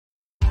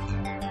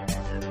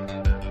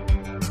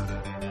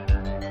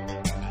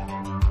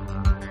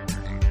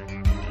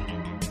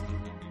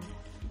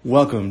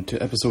Welcome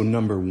to episode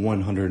number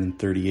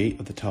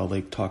 138 of the Tall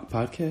Lake Talk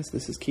podcast.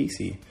 This is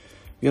Casey.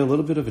 We got a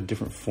little bit of a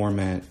different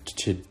format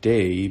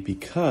today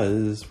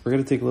because we're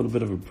going to take a little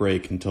bit of a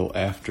break until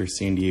after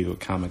San Diego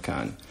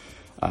Comic-Con.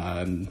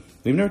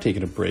 We've never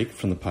taken a break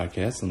from the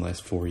podcast in the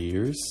last 4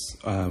 years,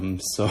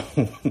 so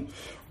we're going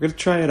to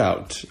try it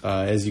out.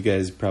 As you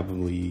guys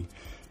probably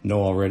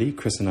know already,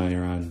 Chris and I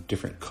are on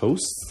different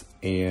coasts,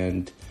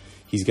 and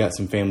he's got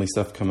some family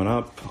stuff coming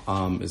up,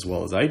 as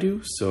well as I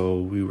do. So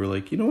we were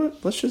like, you know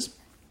what? Let's just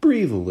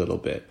breathe a little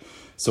bit.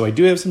 So I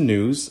do have some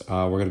news.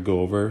 We're going to go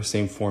over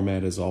same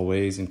format as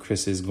always. And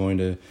Chris is going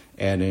to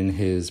add in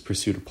his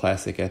pursuit of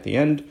plastic at the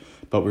end.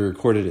 But we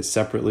recorded it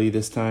separately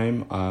this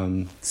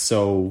time.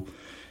 So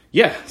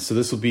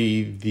this will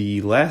be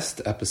the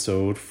last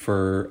episode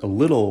for a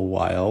little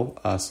while.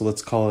 So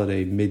let's call it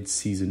a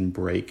mid-season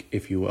break,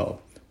 if you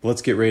will. But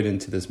let's get right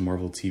into this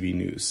Marvel TV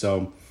news.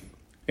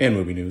 And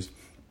movie news.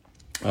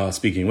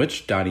 Speaking of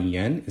which, Donnie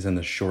Yen is on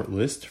the short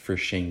list for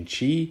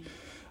Shang-Chi.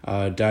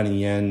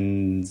 Donnie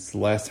Yen's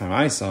last time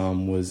I saw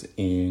him was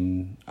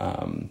in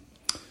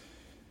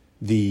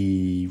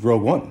the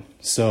Rogue One.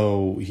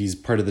 So he's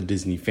part of the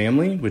Disney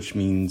family, which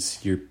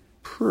means you're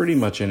pretty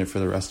much in it for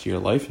the rest of your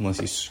life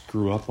unless you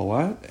screw up a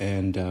lot.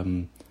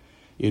 And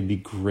it'd be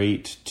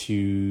great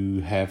to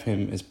have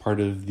him as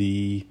part of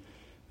the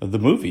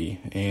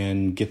movie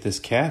and get this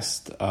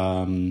cast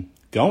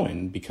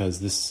going,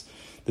 because this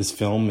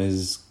film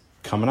is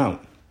coming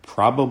out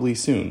probably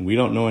soon. We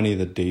don't know any of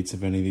the dates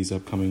of any of these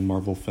upcoming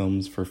Marvel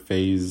films for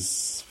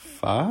phase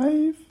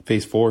 4.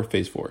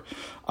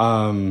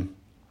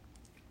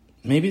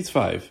 Maybe it's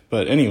 5,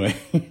 but anyway,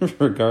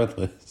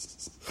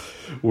 regardless,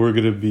 we're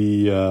going to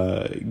be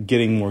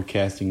getting more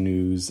casting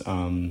news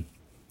all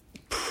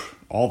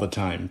the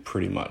time,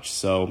 pretty much.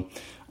 So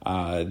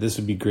this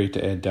would be great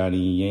to add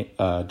Donnie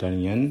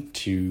Yen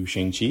to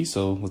Shang-Chi,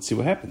 so let's see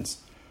what happens.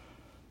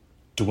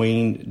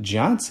 Dwayne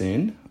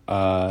Johnson,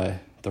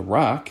 The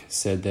Rock,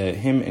 said that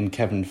him and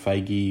Kevin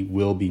Feige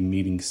will be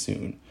meeting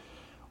soon.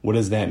 What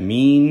does that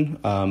mean?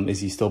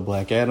 Is he still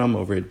Black Adam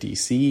over at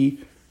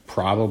DC?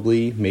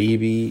 Probably,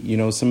 maybe. You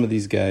know, some of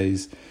these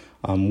guys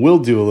will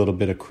do a little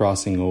bit of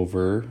crossing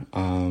over,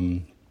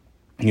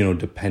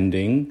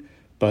 depending.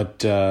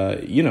 But,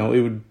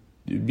 it would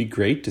be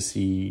great to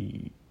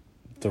see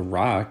The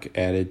Rock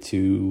added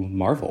to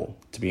Marvel,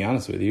 to be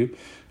honest with you.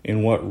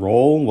 In what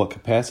role, what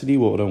capacity,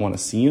 what would I want to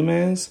see him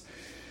as?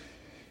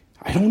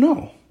 I don't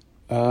know.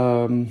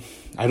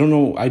 I don't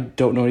know. I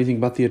don't know anything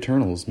about the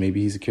Eternals.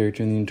 Maybe he's a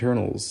character in the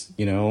Eternals.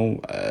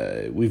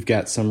 We've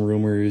got some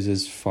rumors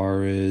as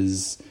far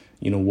as,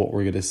 what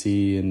we're going to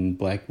see in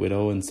Black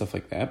Widow and stuff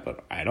like that,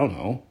 but I don't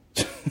know.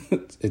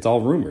 It's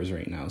all rumors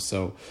right now.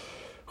 So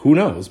who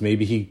knows?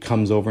 Maybe he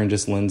comes over and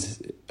just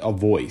lends a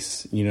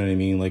voice, you know what I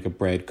mean? Like a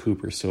Brad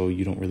Cooper. So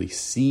you don't really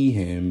see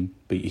him,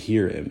 but you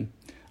hear him.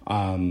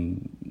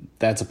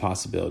 That's a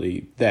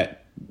possibility. That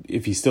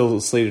if he's still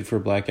slated for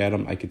Black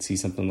Adam, I could see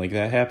something like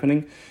that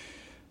happening.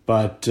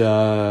 But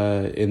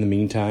in the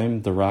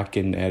meantime, The Rock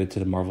getting added to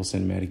the Marvel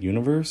Cinematic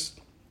Universe,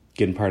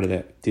 getting part of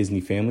that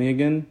Disney family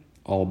again,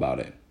 all about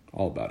it.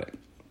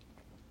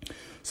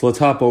 So let's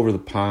hop over the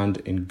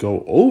pond and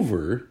go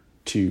over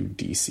to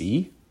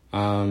DC.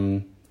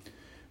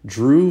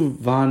 Drew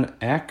Von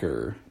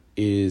Acker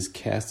is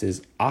cast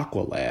as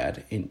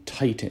Aqualad in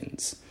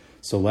Titans.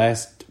 So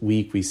last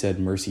week we said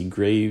Mercy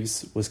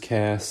Graves was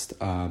cast.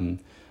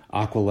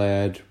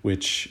 Aqualad,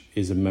 which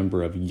is a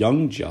member of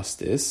Young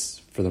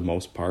Justice for the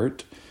most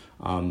part,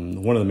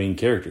 one of the main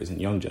characters in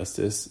Young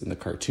Justice in the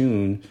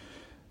cartoon.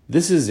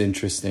 This is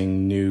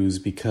interesting news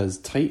because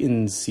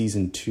Titans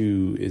Season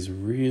 2 is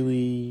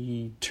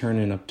really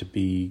turning up to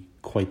be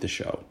quite the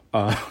show.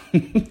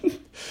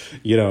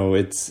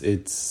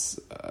 It's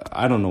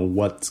I don't know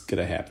what's going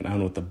to happen. I don't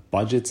know what the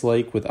budget's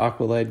like with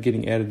Aqualad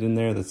getting added in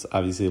there. That's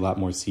obviously a lot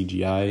more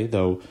CGI,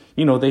 though,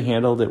 they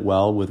handled it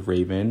well with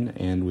Raven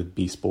and with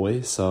Beast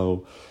Boy.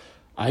 So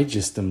I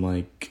just am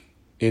like,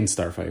 in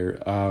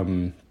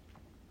Starfire.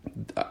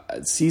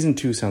 Season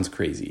 2 sounds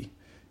crazy,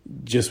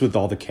 just with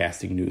all the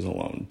casting news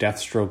alone.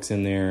 Deathstroke's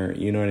in there,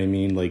 you know what I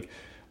mean? Like,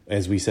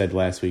 as we said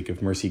last week,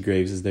 if Mercy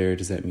Graves is there,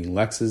 does that mean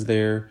Lex is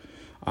there?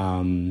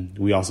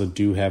 We also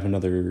do have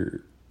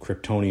another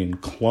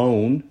Kryptonian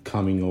clone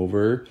coming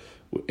over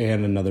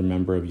and another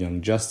member of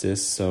Young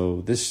Justice.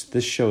 So this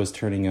show is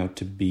turning out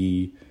to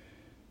be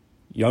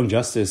Young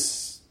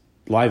Justice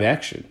live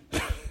action.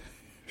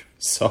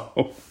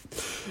 So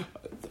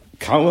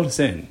count us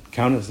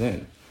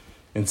in.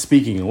 And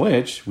speaking of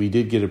which, we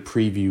did get a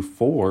preview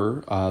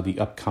for the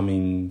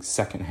upcoming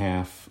second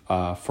half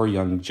for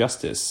Young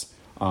Justice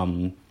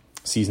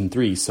Season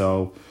 3.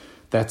 So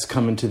that's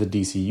coming to the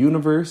DC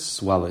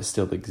Universe while it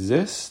still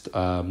exists.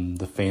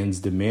 The fans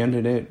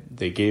demanded it.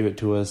 They gave it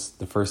to us.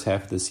 The first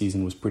half of the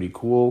season was pretty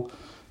cool.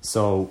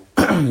 So,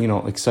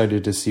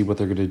 excited to see what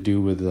they're going to do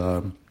with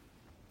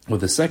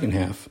the second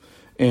half.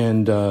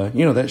 And,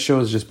 that show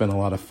has just been a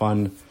lot of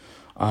fun.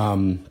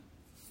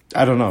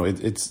 I don't know.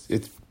 It's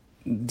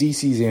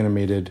DC's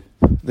animated.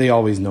 They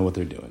always know what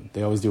they're doing.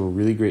 They always do a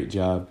really great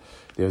job.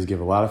 They always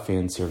give a lot of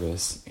fan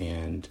service,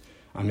 and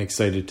I'm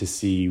excited to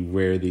see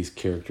where these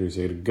characters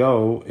are going to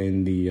go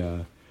in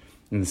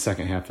the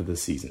second half of the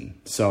season.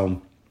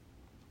 So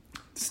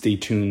stay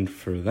tuned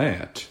for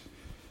that.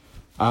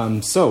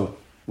 So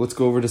let's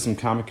go over to some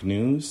comic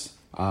news.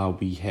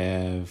 We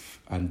have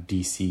on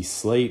DC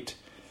slate,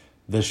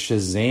 the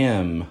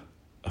Shazam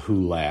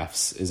Who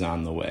Laughs is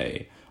on the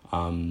way.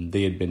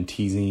 They had been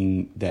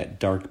teasing that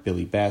dark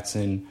Billy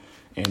Batson,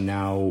 and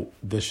now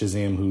the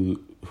Shazam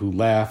Who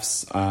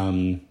Laughs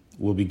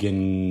will be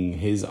getting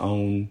his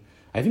own,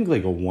 I think,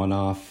 like a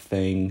one-off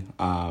thing.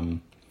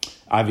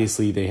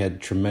 Obviously, they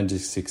had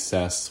tremendous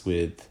success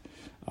with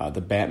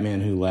the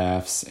Batman Who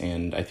Laughs,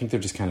 and I think they're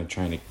just kind of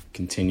trying to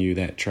continue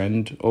that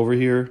trend over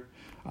here.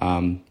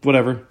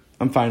 Whatever,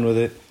 I'm fine with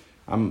it.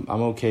 I'm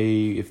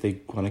okay if they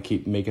want to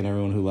keep making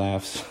everyone who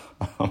laughs.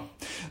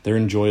 They're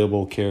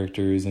enjoyable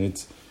characters, and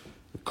it's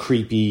a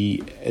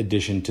creepy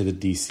addition to the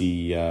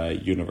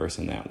DC universe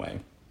in that way.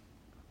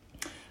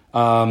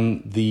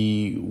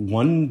 The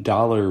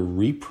 $1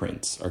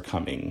 reprints are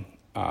coming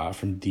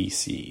from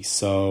DC.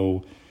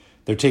 So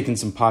they're taking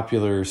some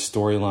popular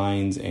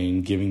storylines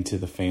and giving to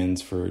the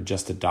fans for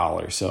just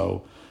 $1.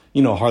 So,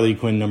 Harley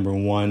Quinn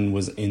 #1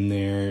 was in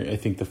there. I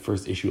think the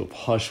first issue of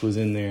Hush was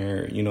in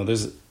there.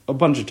 There's a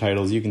bunch of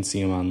titles. You can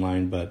see them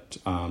online, but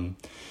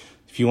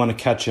if you want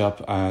to catch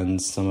up on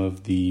some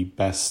of the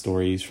best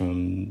stories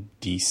from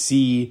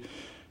DC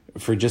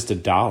for just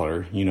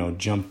 $1,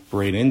 jump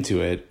right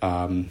into it.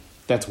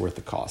 That's worth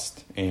the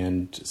cost.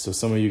 And so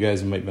some of you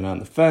guys might have been on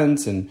the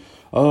fence and,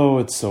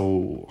 it's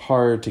so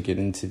hard to get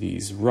into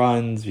these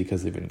runs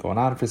because they've been going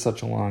on for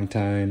such a long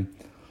time.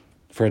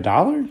 For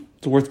 $1,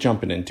 it's worth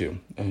jumping into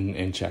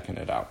and checking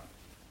it out.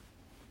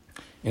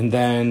 And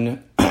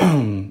then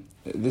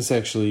this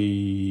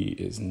actually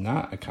is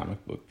not a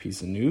comic book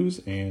piece of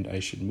news, and I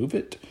should move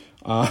it.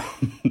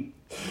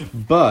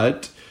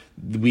 But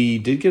we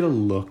did get a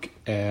look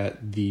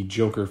at the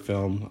Joker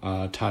film.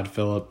 Todd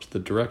Phillips, the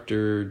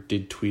director,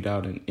 did tweet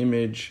out an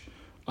image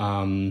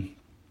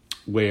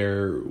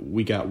where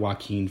we got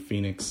Joaquin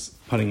Phoenix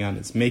putting on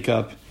his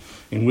makeup.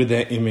 And with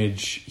that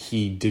image,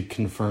 he did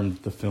confirm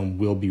the film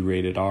will be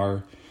rated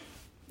R.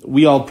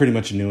 We all pretty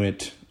much knew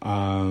it,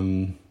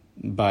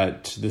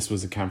 but this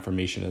was a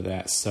confirmation of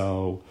that.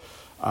 So,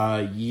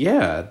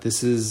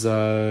 this is...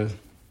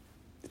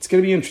 it's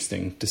going to be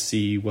interesting to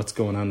see what's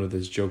going on with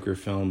this Joker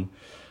film.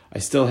 I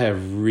still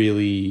have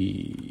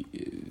really...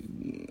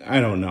 I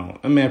don't know.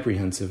 I'm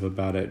apprehensive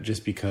about it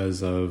just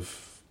because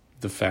of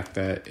the fact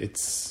that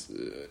it's...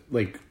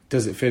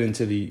 does it fit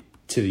into the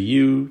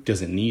U?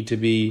 Does it need to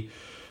be?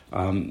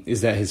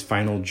 Is that his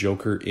final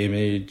Joker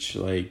image?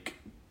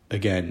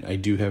 Again, I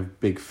do have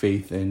big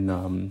faith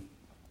in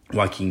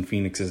Joaquin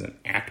Phoenix as an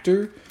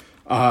actor.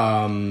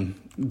 But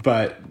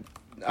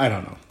I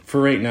don't know.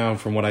 For right now,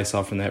 from what I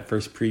saw from that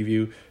first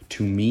preview,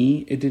 to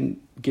me, it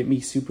didn't get me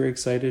super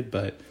excited.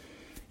 But,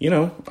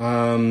 we'll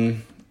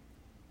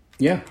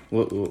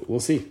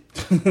see.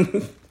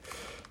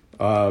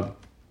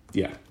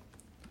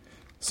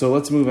 So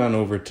let's move on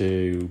over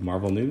to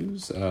Marvel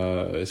news.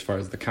 As far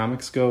as the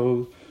comics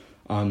go,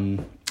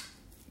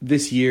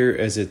 this year,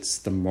 as it's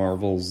the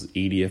Marvel's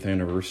 80th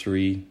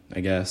anniversary, I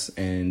guess,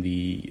 and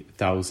the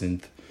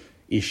 1000th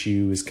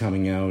issue is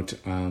coming out,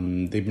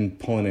 they've been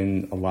pulling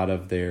in a lot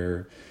of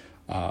their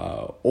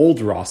old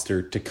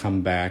roster to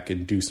come back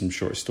and do some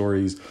short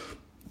stories.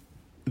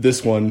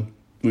 This one,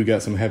 we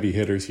got some heavy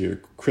hitters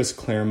here. Chris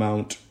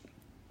Claremont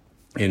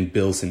and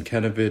Bill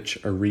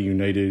Sienkiewicz are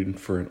reunited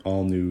for an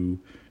all-new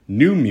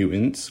New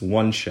Mutants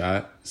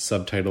one-shot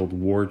subtitled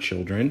War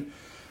Children.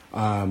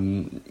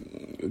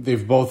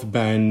 They've both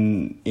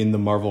been in the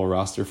Marvel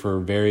roster for a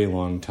very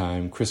long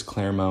time. Chris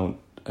Claremont,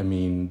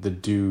 the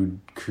dude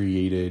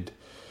created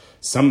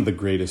some of the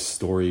greatest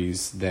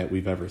stories that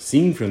we've ever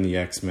seen from the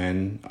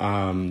X-Men.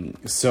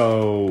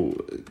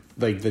 So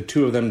the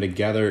two of them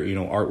together,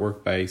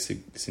 artwork by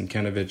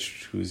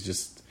Sienkiewicz, who's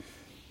just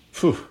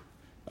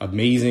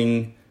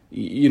amazing.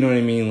 You know what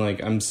I mean?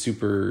 I'm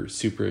super,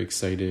 super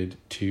excited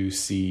to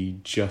see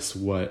just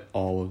what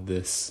all of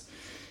this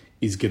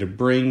is going to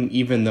bring,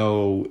 even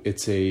though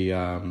it's a,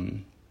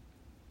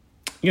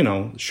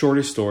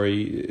 shorter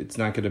story. It's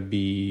not going to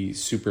be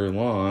super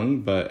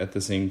long, but at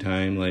the same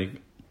time,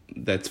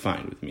 that's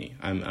fine with me.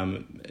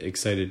 I'm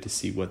excited to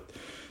see what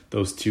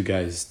those two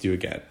guys do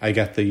again. I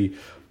got the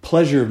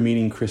pleasure of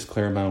meeting Chris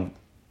Claremont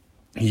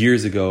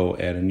years ago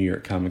at a New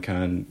York Comic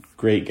Con.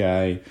 Great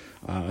guy.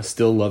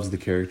 Still loves the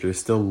character,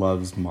 still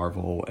loves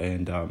Marvel,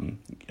 and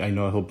I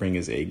know he'll bring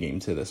his A game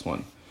to this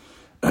one.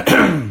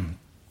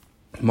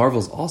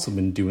 Marvel's also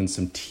been doing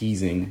some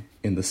teasing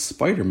in the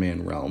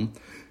Spider-Man realm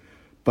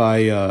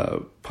by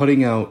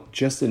putting out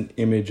just an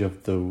image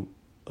of the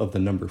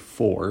number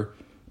 4,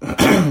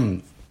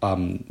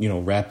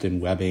 wrapped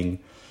in webbing,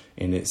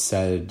 and it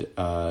said,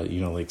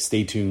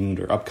 stay tuned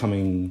or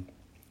upcoming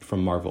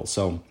from Marvel.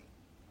 So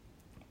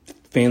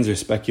fans are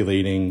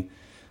speculating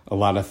a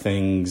lot of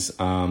things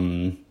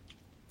in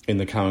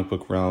the comic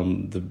book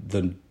realm.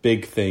 The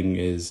big thing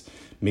is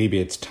maybe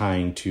it's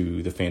tying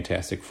to the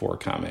Fantastic Four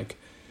comic.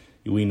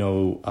 We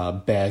know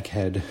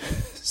Baghead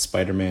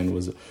Spider-Man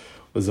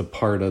was a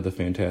part of the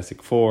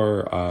Fantastic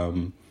Four.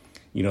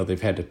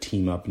 They've had to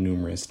team up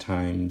numerous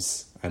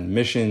times on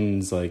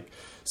missions.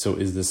 So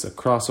is this a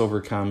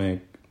crossover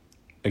comic?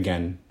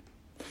 Again,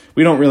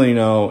 we don't really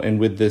know. And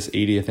with this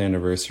 80th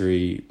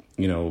anniversary,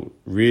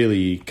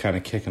 really kind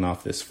of kicking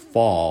off this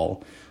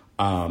fall,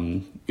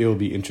 it will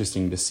be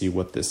interesting to see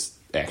what this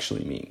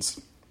actually means.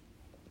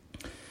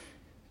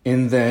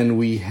 And then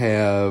we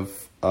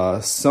have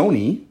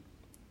Sony.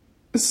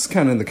 This is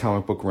kind of in the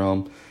comic book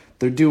realm.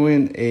 They're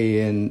doing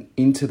an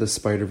Into the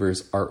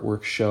Spider-Verse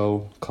artwork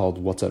show called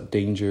What's Up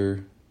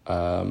Danger,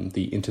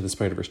 the Into the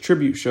Spider-Verse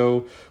tribute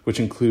show, which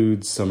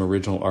includes some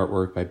original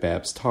artwork by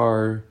Babs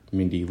Tarr,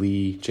 Mindy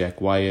Lee,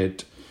 Jack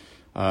Wyatt,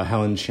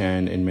 Helen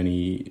Chen, and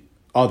many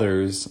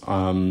others.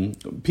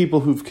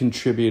 People who've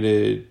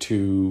contributed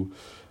to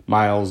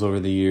Miles over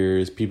the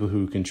years, people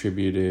who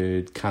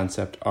contributed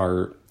concept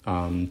art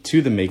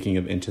to the making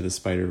of Into the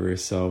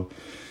Spider-Verse. So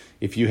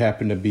if you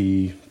happen to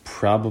be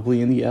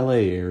probably in the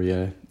LA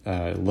area,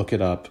 look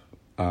it up,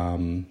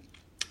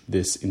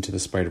 this Into the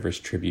Spider-Verse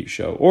tribute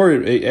show. Or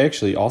it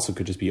actually also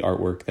could just be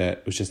artwork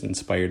that was just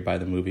inspired by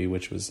the movie,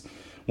 which was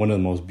one of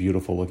the most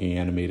beautiful looking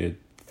animated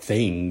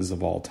things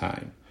of all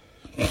time.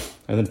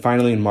 And then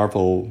finally in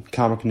Marvel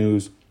comic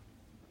news,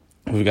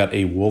 we've got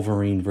a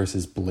Wolverine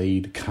versus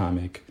Blade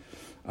comic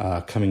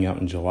coming out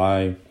in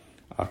July.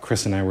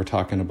 Chris and I were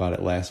talking about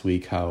it last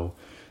week, how,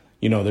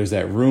 there's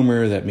that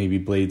rumor that maybe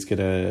Blade's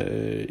gonna,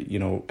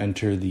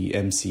 enter the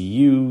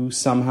MCU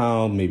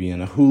somehow, maybe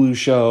in a Hulu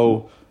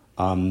show,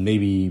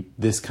 maybe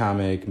this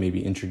comic,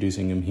 maybe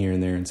introducing him here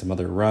and there in some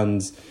other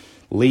runs.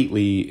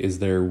 Lately, is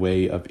their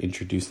way of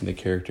introducing the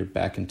character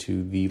back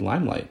into the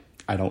limelight?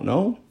 I don't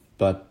know,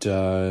 but,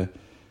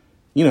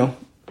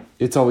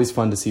 it's always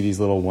fun to see these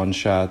little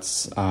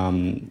one-shots.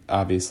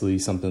 Obviously,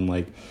 something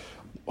like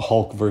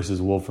Hulk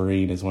versus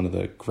Wolverine is one of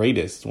the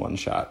greatest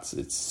one-shots.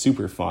 It's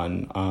super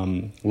fun.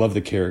 Love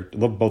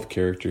both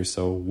characters.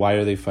 So why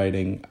are they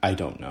fighting? I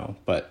don't know,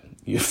 but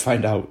you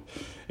find out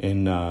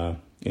in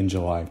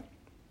July.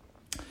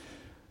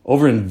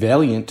 Over in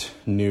Valiant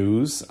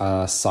news,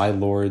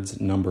 Psylords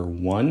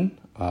 #1,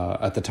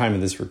 at the time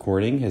of this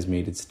recording, has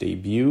made its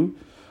debut.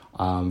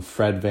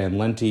 Fred Van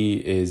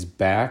Lente is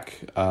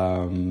back.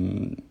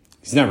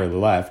 He's never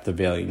left the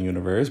Valiant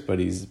universe, but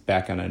he's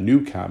back on a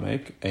new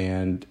comic,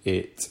 and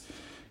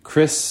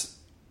Chris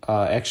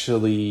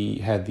actually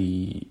had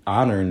the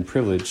honor and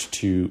privilege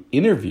to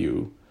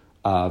interview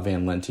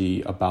Van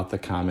Lente about the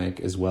comic,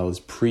 as well as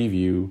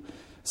preview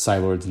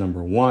Psylords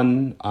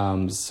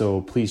 #1.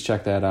 So please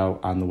check that out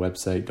on the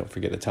website,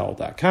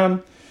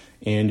 don'tforgetatowel.com,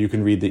 and you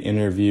can read the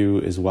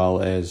interview as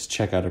well as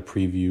check out a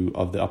preview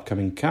of the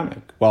upcoming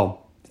comic.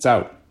 Well, it's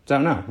out. It's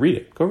out now. Read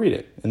it. Go read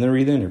it. And then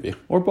read the interview.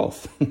 Or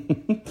both.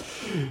 We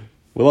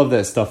love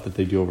that stuff that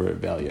they do over at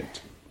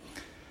Valiant.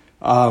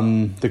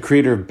 The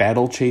creator of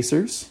Battle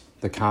Chasers,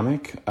 the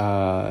comic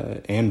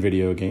and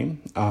video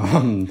game,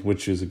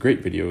 which is a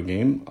great video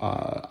game.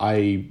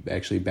 I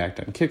actually backed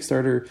on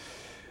Kickstarter.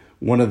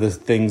 One of the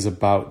things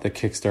about the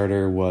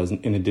Kickstarter was,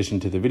 in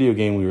addition to the video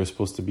game, we were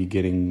supposed to be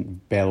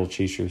getting Battle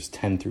Chasers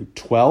 10 through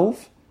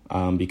 12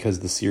 because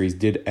the series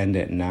did end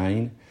at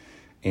 9.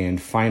 And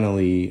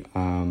finally,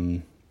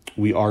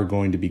 we are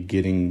going to be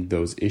getting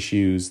those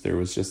issues. There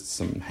was just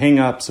some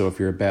hang-up, so if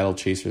you're a Battle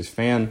Chasers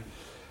fan,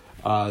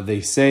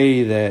 they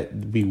say that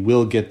we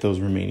will get those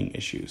remaining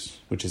issues,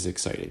 which is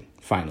exciting,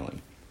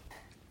 finally.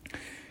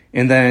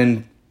 And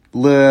then,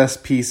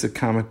 last piece of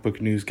comic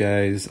book news,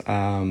 guys,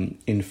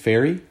 in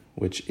Fairy,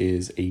 which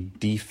is a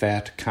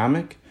DFAT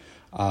comic,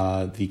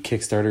 the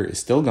Kickstarter is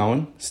still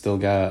going, still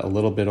got a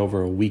little bit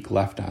over a week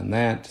left on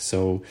that,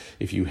 so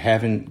if you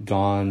haven't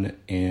gone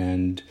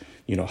and,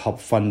 help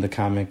fund the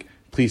comic,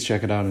 please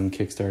check it out on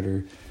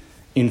Kickstarter.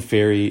 In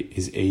Fairy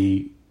is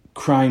a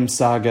crime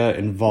saga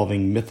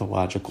involving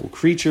mythological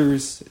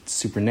creatures. It's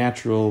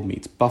supernatural,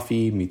 meets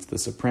Buffy, meets The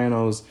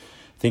Sopranos.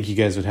 I think you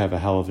guys would have a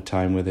hell of a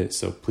time with it,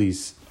 so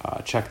please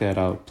check that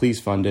out.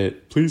 Please fund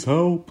it. Please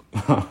help.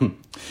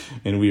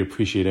 And we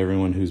appreciate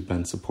everyone who's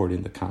been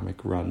supporting the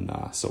comic run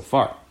so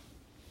far.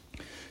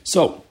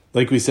 So,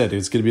 like we said,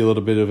 it's going to be a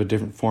little bit of a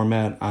different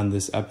format on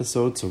this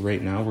episode, so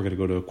right now we're going to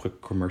go to a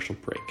quick commercial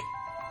break.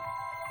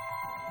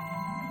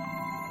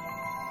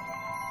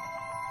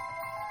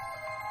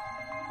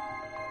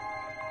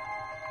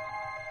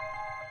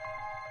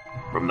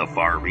 From the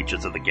far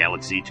reaches of the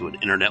galaxy to an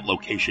internet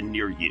location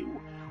near you,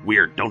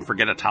 we're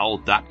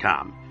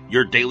don'tforgetatowel.com,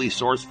 your daily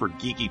source for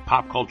geeky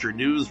pop culture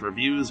news,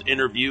 reviews,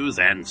 interviews,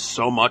 and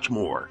so much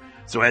more.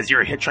 So as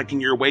you're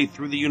hitchhiking your way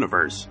through the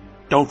universe,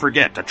 don't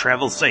forget to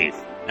travel safe,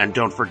 and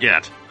don't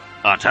forget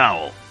a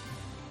towel.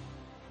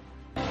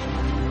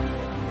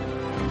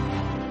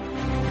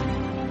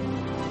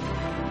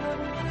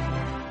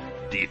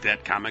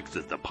 DFAT Comics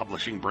is the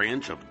publishing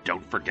branch of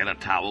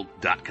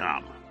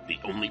don'tforgetatowel.com. The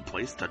only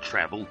place to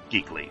travel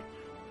geekly.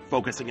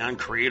 Focusing on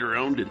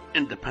creator-owned and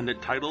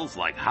independent titles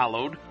like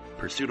Hollowed,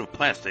 Pursuit of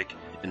Plastic,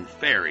 and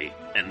Fairy,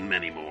 and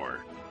many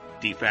more.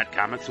 DFAT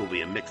Comics will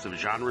be a mix of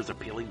genres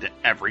appealing to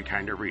every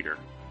kind of reader.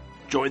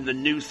 Join the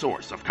new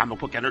source of comic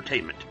book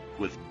entertainment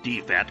with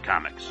DFAT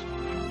Comics.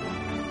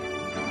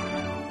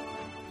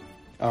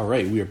 All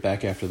right, we are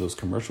back after those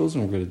commercials,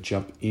 and we're going to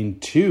jump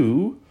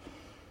into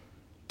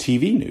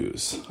TV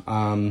news.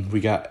 We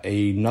got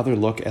another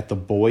look at The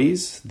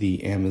Boys,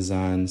 the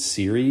Amazon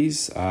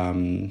series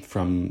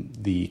from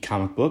the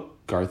comic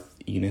book, Garth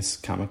Ennis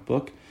comic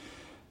book.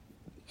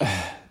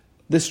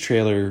 This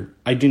trailer,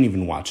 I didn't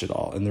even watch it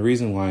all. And the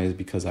reason why is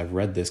because I've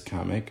read this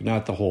comic,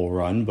 not the whole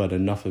run, but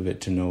enough of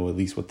it to know at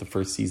least what the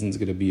first season's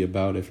going to be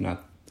about, if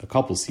not a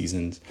couple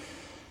seasons.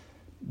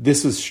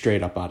 This was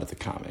straight up out of the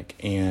comic,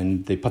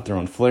 and they put their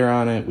own flair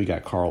on it. We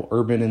got Carl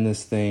Urban in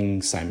this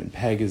thing. Simon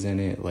Pegg is in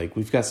it. Like,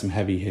 we've got some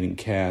heavy hitting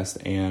cast,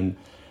 and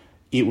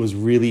it was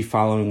really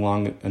following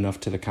along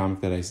enough to the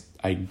comic that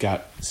I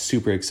got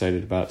super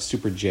excited about,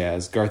 super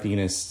jazzed. Garth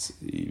Ennis,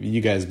 you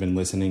guys have been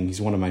listening.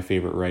 He's one of my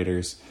favorite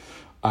writers.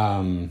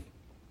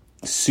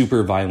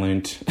 Super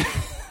violent,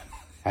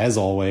 as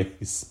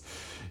always,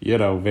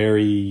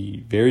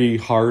 very, very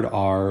hard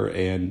R,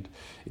 and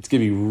it's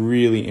going to be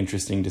really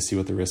interesting to see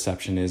what the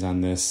reception is on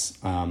this,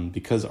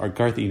 because our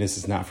Garth Ennis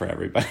is not for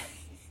everybody.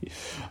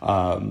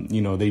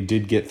 They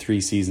did get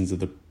 3 seasons of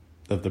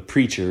the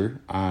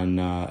Preacher on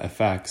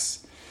FX,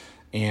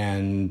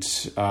 and,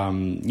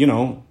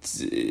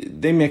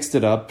 they mixed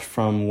it up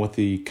from what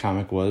the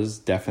comic was,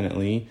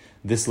 definitely.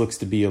 This looks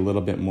to be a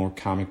little bit more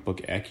comic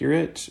book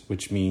accurate,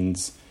 which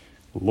means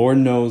Lord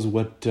knows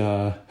what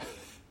the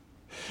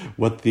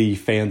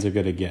fans are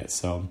going to get.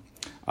 So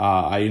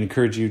I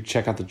encourage you to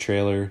check out the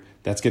trailer.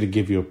 That's going to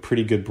give you a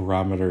pretty good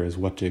barometer as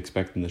what to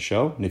expect in the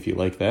show. And if you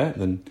like that,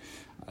 then,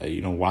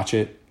 watch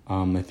it.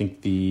 I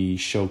think the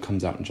show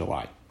comes out in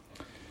July.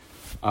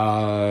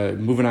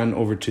 Moving on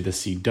over to the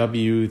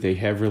CW, they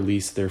have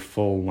released their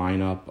full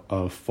lineup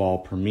of fall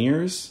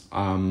premieres.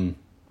 One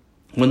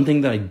thing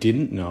that I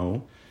didn't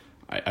know,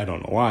 I don't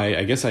know why,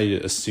 I guess I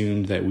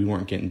assumed that we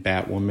weren't getting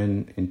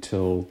Batwoman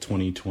until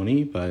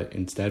 2020, but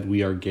instead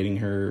we are getting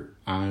her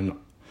on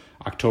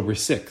October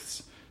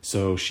 6th.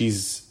 So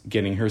she's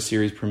getting her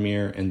series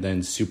premiere, and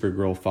then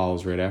Supergirl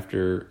follows right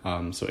after,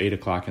 so 8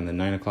 o'clock and then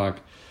 9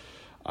 o'clock.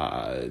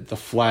 The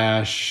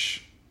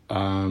Flash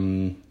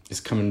is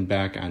coming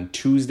back on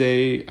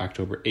Tuesday,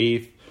 October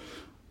 8th.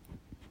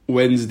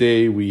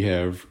 Wednesday, we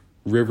have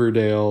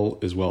Riverdale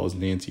as well as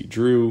Nancy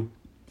Drew.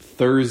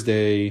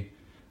 Thursday,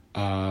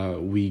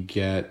 we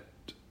get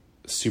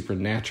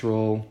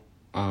Supernatural.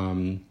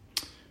 And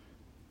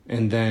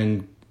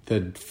then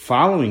the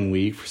following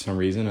week, for some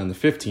reason, on the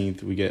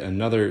 15th, we get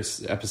another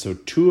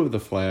episode 2 of The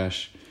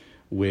Flash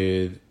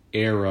with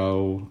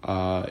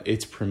Arrow,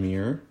 its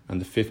premiere on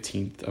the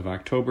 15th of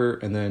October.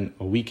 And then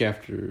a week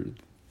after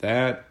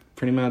that,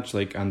 pretty much,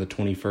 like on the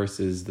 21st,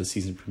 is the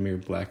season premiere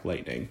of Black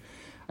Lightning.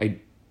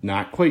 I'm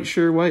not quite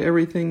sure why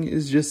everything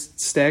is just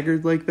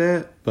staggered like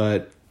that,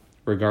 but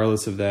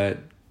regardless of that,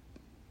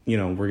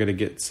 we're going to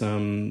get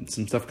some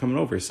stuff coming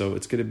over. So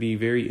it's going to be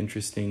very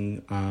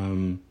interesting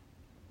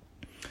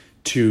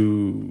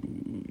to,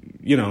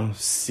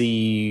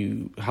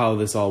 see how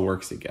this all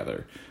works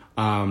together.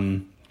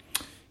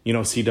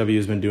 CW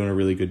has been doing a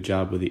really good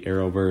job with the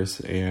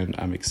Arrowverse, and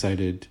I'm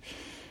excited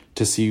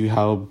to see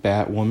how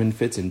Batwoman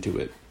fits into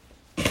it.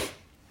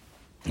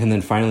 And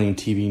then finally in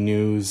TV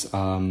news,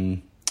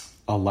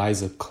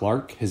 Eliza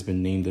Clark has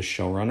been named the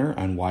showrunner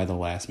on Y: The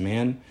Last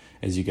Man.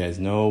 As you guys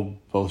know,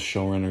 both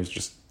showrunners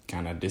just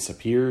kind of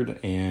disappeared,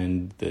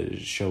 and the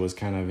show was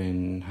kind of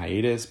in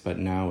hiatus, but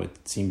now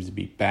it seems to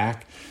be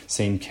back.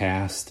 Same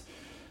cast,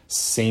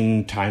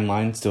 same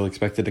timeline, still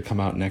expected to come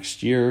out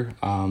next year.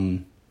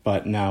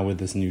 But now with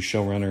this new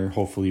showrunner,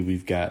 hopefully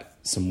we've got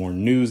some more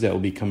news that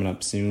will be coming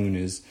up soon,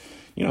 is,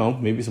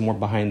 maybe some more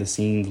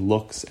behind-the-scenes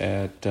looks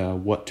at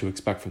what to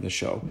expect from the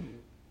show.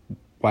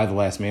 Y: The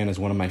Last Man is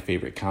one of my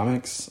favorite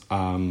comics,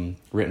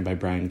 written by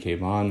Brian K.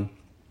 Vaughan.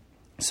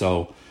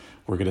 So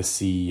we're going to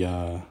see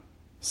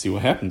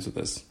what happens with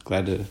this.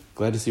 Glad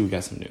to see we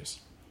got some news.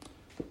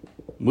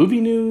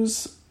 Movie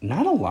news,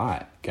 not a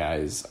lot,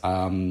 guys.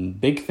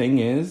 Big thing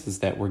is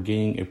that we're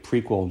getting a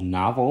prequel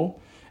novel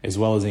as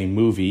well as a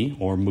movie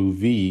or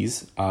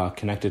movies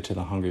connected to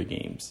the Hunger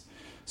Games.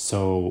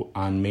 So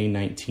on May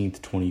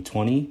 19th,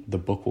 2020, the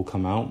book will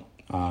come out,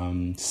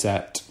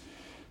 set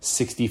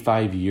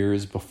 65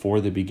 years before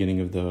the beginning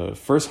of the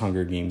first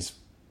Hunger Games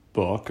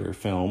book or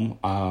film.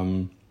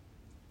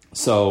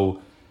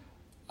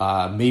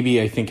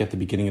 Maybe I think at the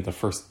beginning of the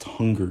first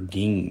Hunger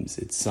Games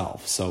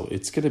itself. So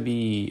it's going to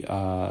be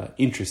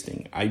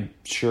interesting. I'm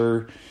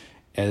sure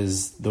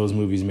as those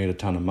movies made a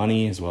ton of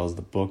money, as well as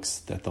the books,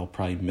 that they'll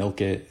probably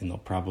milk it, and they'll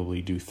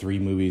probably do 3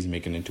 movies,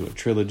 make it into a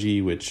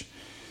trilogy, which,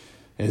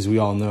 as we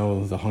all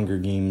know, the Hunger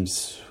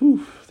Games,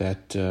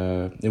 it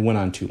went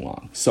on too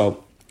long.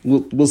 So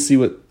we'll see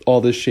what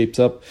all this shapes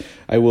up.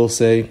 I will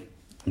say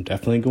I'm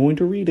definitely going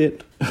to read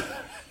it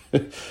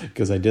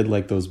because I did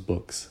like those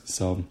books.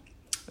 So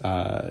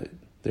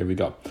there we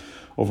go.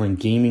 Over in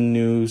gaming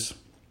news,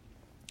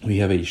 we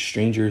have a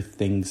Stranger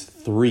Things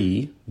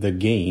 3, the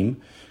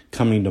game,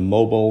 coming to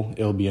mobile.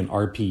 It'll be an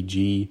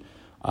RPG.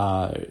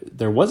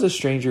 There was a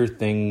Stranger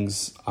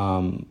Things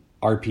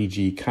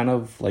RPG, kind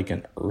of like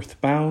an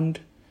Earthbound,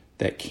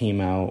 that came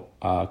out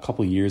a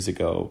couple years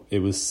ago. It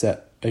was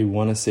set, I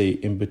want to say,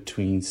 in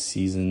between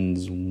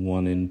seasons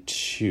 1 and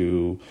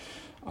 2.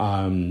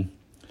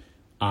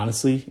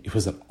 Honestly, it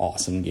was an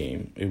awesome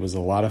game. It was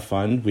a lot of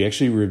fun. We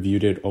actually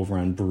reviewed it over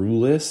on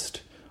Brewlist.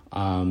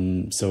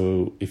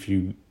 So if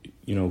you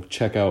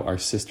check out our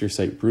sister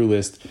site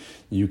Brewlist,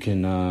 you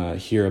can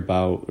hear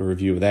about a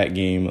review of that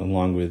game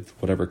along with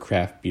whatever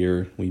craft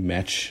beer we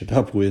match it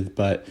up with.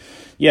 But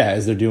yeah,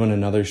 as they're doing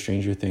another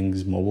Stranger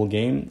Things mobile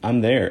game,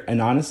 I'm there.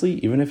 And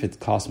honestly, even if it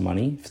costs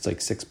money, if it's like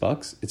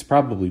 $6, it's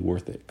probably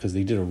worth it because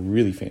they did a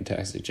really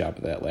fantastic job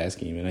of that last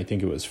game, and I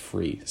think it was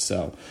free.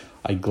 So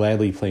I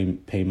gladly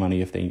pay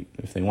money if they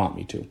want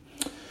me to.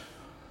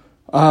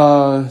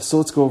 So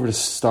let's go over to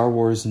Star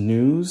Wars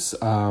news.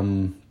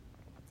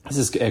 This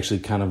is actually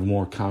kind of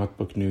more comic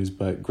book news,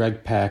 but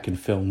Greg Pak and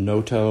Phil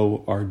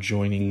Noto are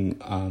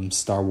joining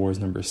Star Wars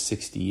number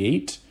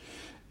 68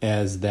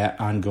 as that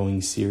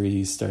ongoing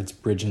series starts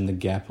bridging the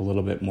gap a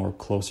little bit more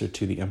closer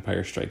to The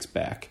Empire Strikes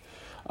Back.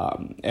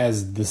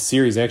 As the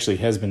series actually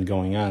has been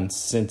going on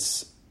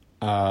since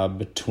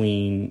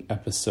between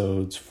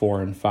episodes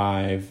 4 and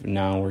 5.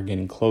 Now we're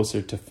getting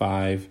closer to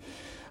 5.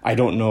 I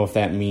don't know if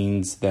that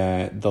means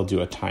that they'll do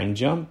a time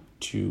jump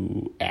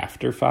to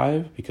after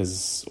 5,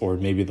 or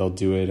maybe they'll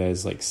do it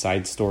as like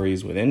side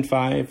stories within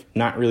 5.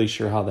 Not really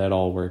sure how that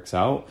all works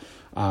out,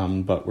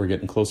 but we're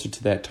getting closer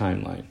to that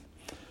timeline.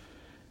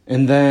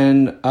 And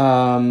then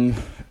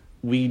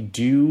we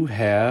do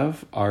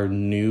have our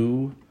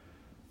new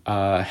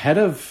head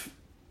of,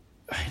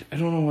 I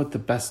don't know what the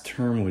best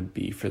term would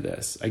be for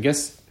this. I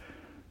guess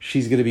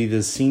she's going to be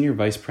the Senior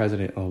Vice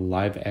President of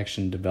Live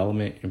Action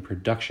Development and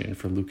Production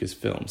for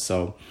Lucasfilm.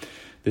 So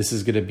this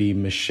is going to be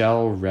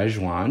Michelle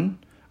Rejwan,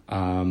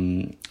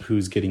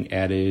 who's getting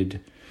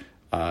added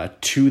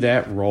to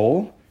that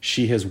role.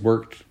 She has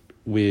worked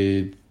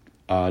with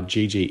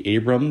J.J.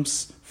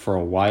 Abrams for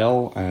a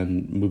while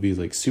on movies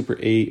like Super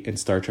 8 and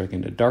Star Trek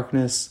Into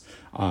Darkness.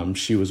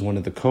 She was one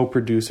of the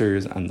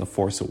co-producers on The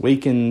Force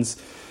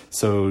Awakens.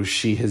 So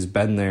she has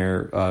been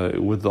there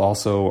with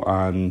also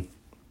on,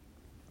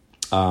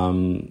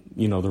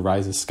 The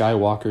Rise of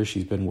Skywalker.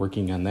 She's been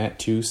working on that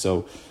too.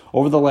 So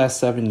over the last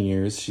 7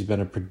 years, she's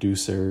been a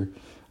producer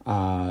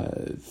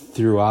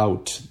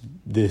throughout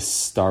this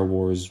Star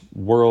Wars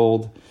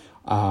world.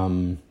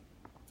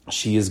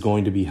 She is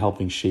going to be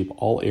helping shape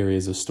all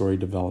areas of story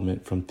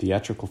development, from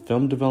theatrical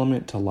film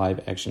development to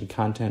live action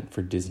content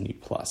for Disney+.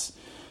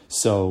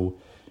 So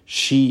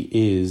she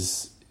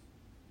is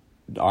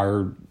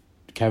our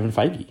Kevin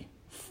Feige.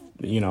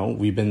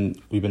 We've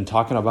been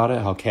talking about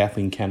it, how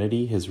Kathleen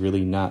Kennedy has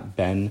really not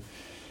been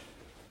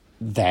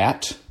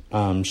that.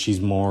 She's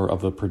more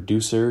of a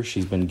producer.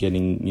 She's been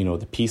getting,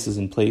 the pieces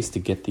in place to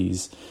get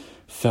these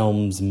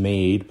films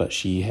made, but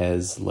she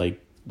has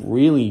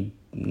really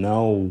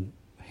no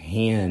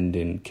hand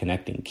in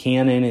connecting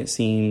canon, it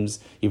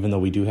seems, even though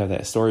we do have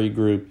that story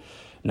group,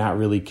 not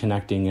really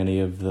connecting any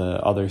of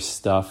the other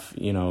stuff,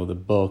 the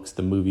books,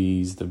 the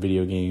movies, the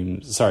video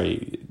games,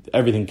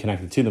 everything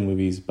connected to the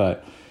movies.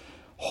 But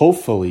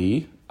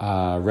hopefully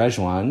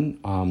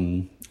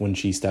Rejwan, when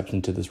she steps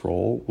into this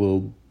role,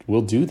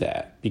 will do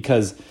that,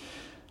 because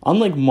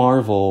unlike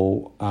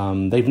Marvel,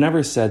 they've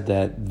never said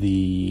that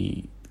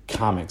the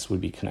comics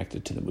would be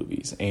connected to the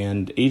movies.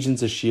 And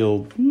Agents of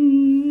S.H.I.E.L.D.,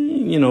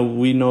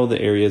 we know the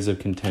areas of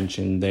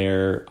contention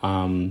there,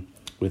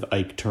 with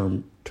Ike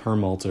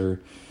Turmalter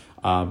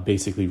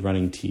basically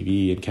running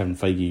TV and Kevin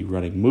Feige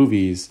running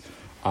movies.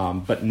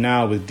 But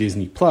now with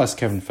Disney Plus,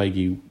 Kevin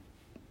Feige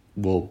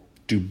will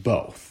do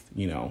both,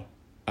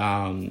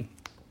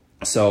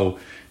 So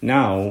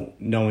now,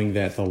 knowing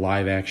that the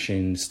live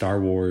action Star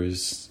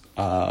Wars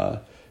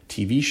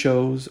TV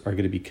shows are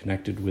going to be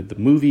connected with the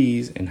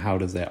movies, and how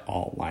does that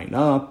all line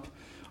up?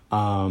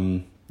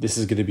 This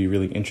is going to be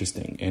really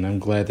interesting, and I'm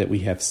glad that we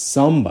have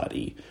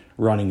somebody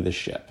running the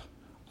ship.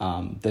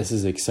 This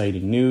is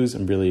exciting news.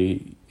 I'm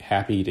really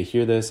happy to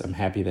hear this. I'm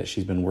happy that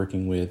she's been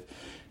working with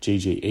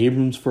J.J.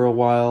 Abrams for a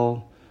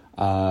while.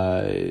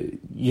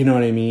 You know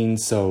what I mean?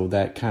 So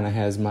that kind of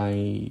has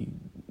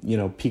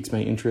piques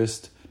my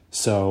interest.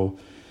 So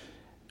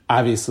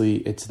obviously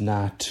it's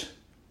not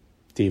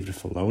David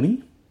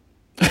Filoni,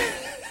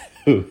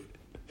 who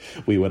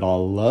we would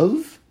all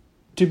love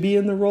to be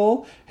in the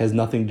role. Has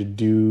nothing to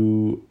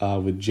do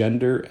with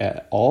gender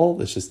at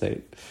all. It's just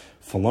that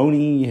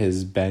Filoni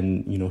has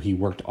been, he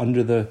worked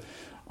under the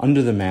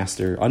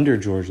master, under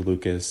George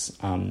Lucas.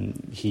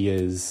 He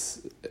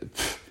is,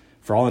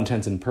 for all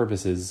intents and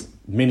purposes,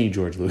 mini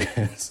George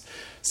Lucas.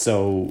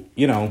 So,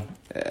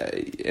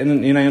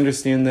 and I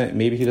understand that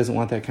maybe he doesn't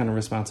want that kind of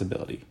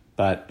responsibility,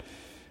 but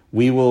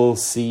we will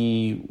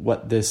see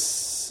what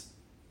this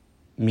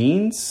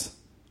means,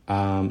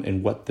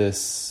 and what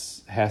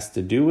this has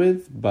to do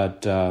with.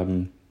 But,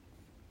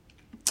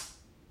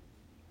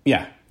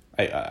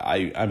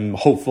 I'm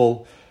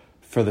hopeful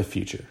for the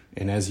future.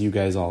 And as you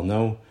guys all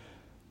know,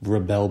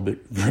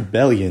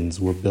 rebellions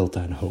were built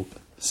on hope.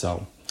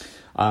 So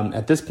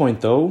at this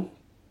point, though,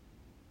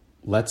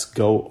 let's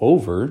go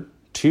over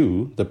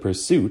to the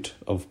pursuit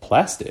of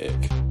plastic.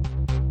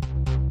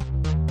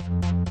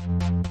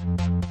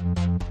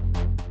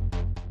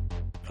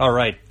 All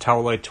right,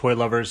 Towerlight toy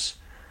lovers,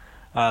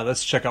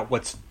 let's check out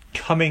what's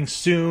coming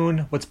soon,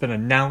 what's been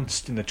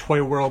announced in the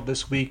toy world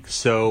this week.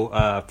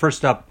 So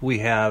first up, we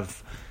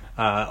have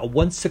a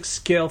 1/6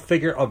 scale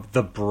figure of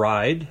The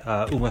Bride,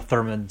 Uma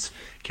Thurman's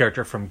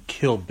character from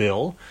Kill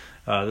Bill.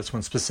 This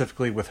one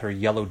specifically with her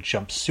yellow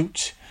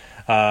jumpsuit.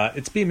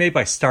 It's being made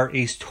by Star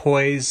Ace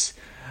Toys.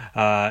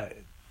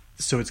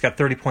 So it's got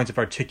 30 points of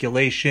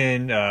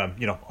articulation,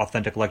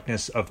 authentic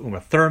likeness of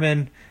Uma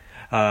Thurman,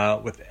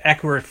 with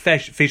accurate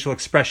facial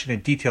expression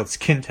and detailed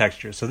skin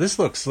texture. So this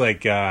looks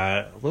like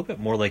a little bit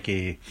more like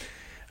a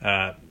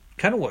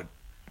kind of what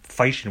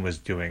Feishin was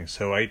doing.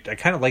 So I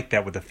kind of like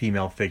that with the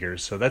female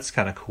figures. So that's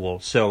kind of cool.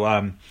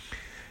 So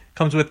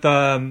comes with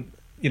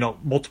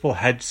multiple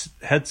head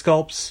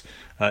sculpts,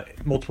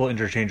 multiple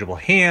interchangeable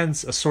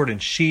hands, a sword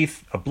and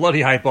sheath, a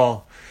bloody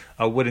eyeball,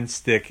 a wooden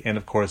stick, and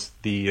of course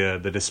the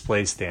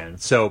display stand.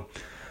 So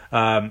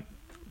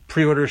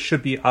pre-orders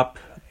should be up,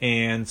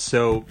 and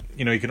so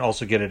you can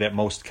also get it at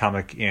most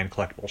comic and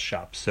collectible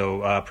shops.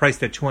 So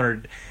priced at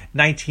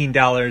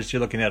 $219, you're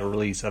looking at a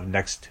release of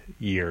next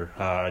year,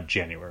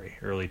 January,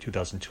 early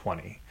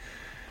 2020.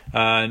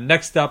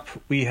 Next up,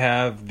 we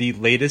have the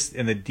latest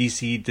in the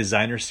DC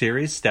Designer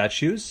Series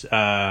statues.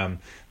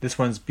 This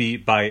one's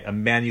by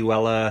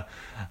Emanuela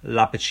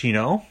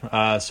Lapicino.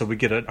 So we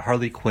get a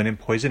Harley Quinn and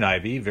Poison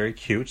Ivy, very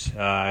cute.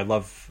 I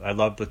love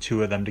the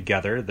two of them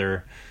together.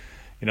 They're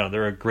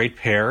a great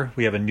pair.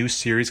 We have a new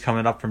series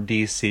coming up from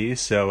DC,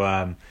 so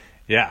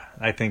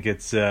I think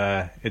it's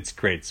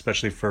great,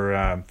 especially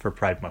for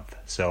Pride Month.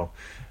 So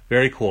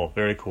very cool,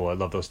 very cool. I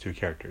love those two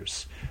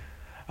characters.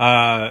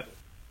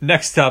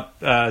 Next up,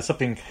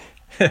 something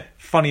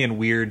funny and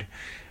weird.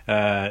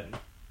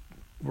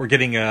 We're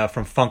getting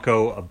from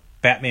Funko a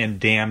Batman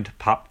Damned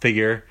pop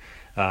figure.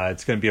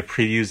 It's going to be a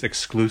previews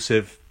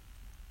exclusive.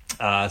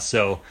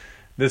 So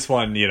this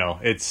one,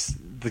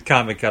 the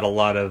comic got a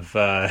lot of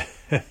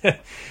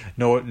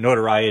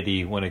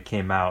notoriety when it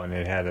came out, and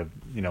it had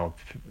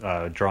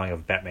a drawing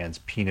of Batman's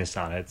penis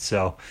on it.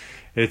 So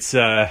it's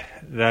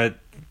that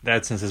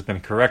since has been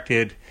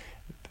corrected.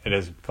 It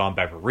has gone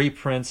back for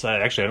reprints.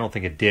 I don't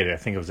think it did. I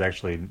think it was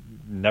actually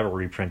never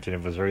reprinted.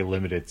 It was very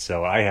limited.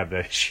 So I have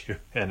the issue,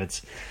 and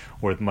it's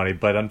worth money.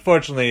 But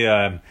unfortunately,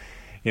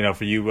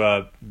 for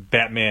you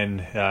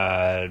Batman,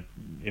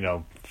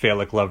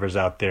 phallic lovers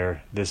out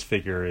there, this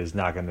figure is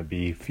not going to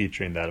be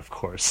featuring that, of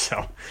course.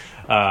 So,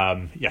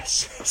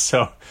 yes.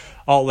 So,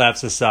 all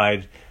laughs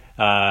aside,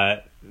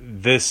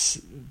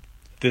 this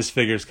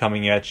figure is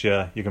coming at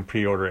you. You can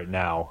pre-order it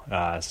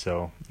now.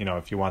 So,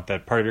 if you want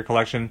that part of your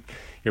collection,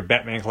 your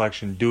Batman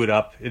collection, do it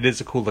up. It is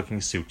a cool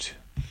looking suit.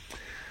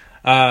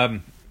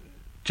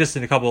 Just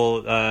in a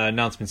couple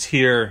announcements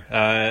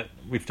here,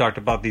 we've talked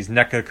about these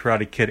NECA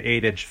Karate Kid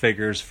 8-inch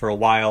figures for a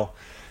while.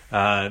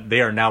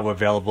 They are now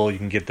available. You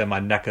can get them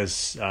on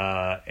NECA's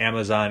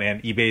Amazon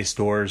and eBay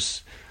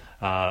stores.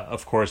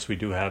 Of course, we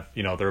do have,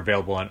 they're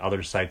available on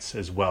other sites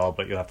as well,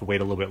 but you'll have to wait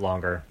a little bit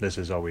longer. This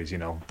is always,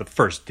 the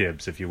first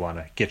dibs if you want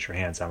to get your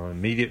hands on them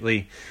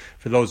immediately.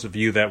 For those of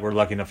you that were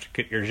lucky enough to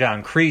get your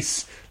John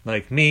Kreese,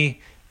 like me,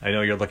 I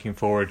know you're looking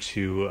forward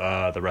to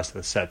the rest of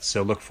the sets.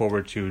 So look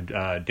forward to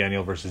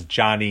Daniel versus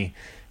Johnny,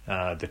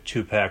 the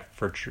 2-pack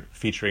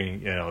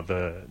featuring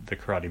the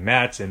karate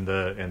mats and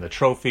the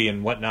trophy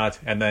and whatnot,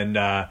 and then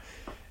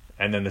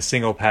the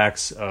single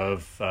packs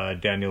of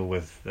Daniel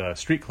with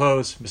street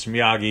clothes, Mr.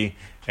 Miyagi,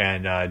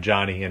 and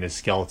Johnny in his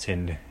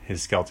skeleton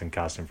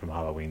costume from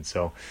Halloween.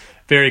 So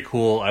very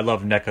cool. I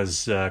love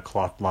NECA's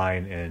cloth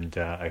line, and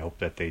I hope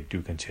that they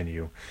do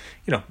continue,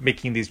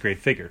 making these great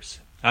figures.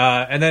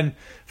 And then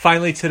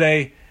finally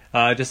today,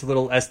 just a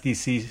little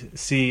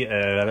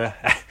SDCC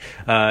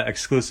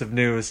exclusive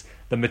news.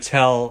 The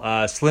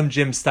Mattel Slim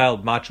Jim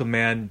styled Macho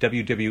Man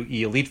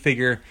WWE Elite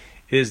figure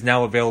is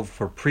now available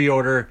for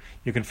pre-order.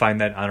 You can find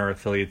that on our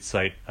affiliate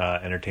site,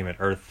 Entertainment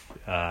Earth.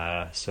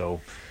 So,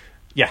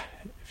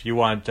 if you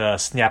want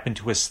snap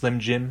into a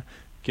Slim Jim,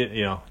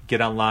 get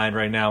online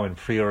right now and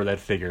pre-order that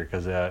figure,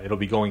 because it'll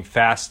be going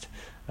fast,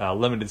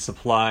 limited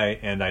supply,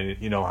 and I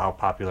how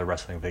popular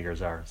wrestling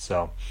figures are.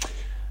 So.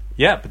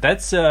 Yeah, but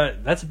that's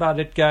about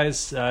it,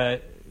 guys.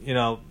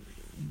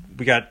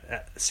 We got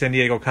San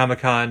Diego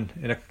Comic-Con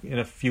in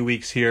a few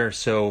weeks here,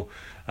 so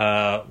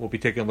we'll be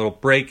taking a little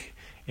break,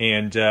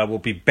 and we'll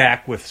be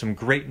back with some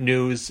great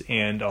news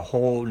and a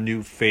whole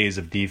new phase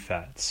of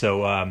DFAT.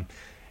 So,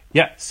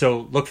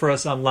 so look for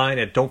us online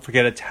at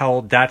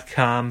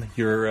don'tforgetatowel.com,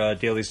 your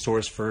daily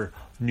source for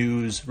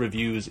news,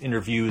 reviews,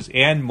 interviews,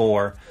 and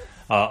more.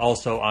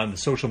 Also on the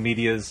social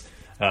medias,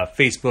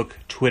 Facebook,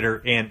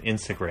 Twitter, and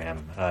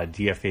Instagram,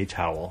 DFA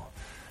Towel.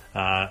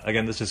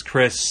 Again, this is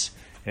Chris,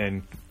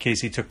 and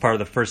Casey took part of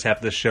the first half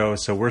of the show,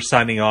 so we're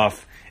signing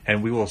off,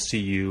 and we will see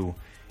you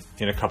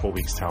in a couple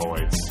weeks,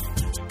 Towelites.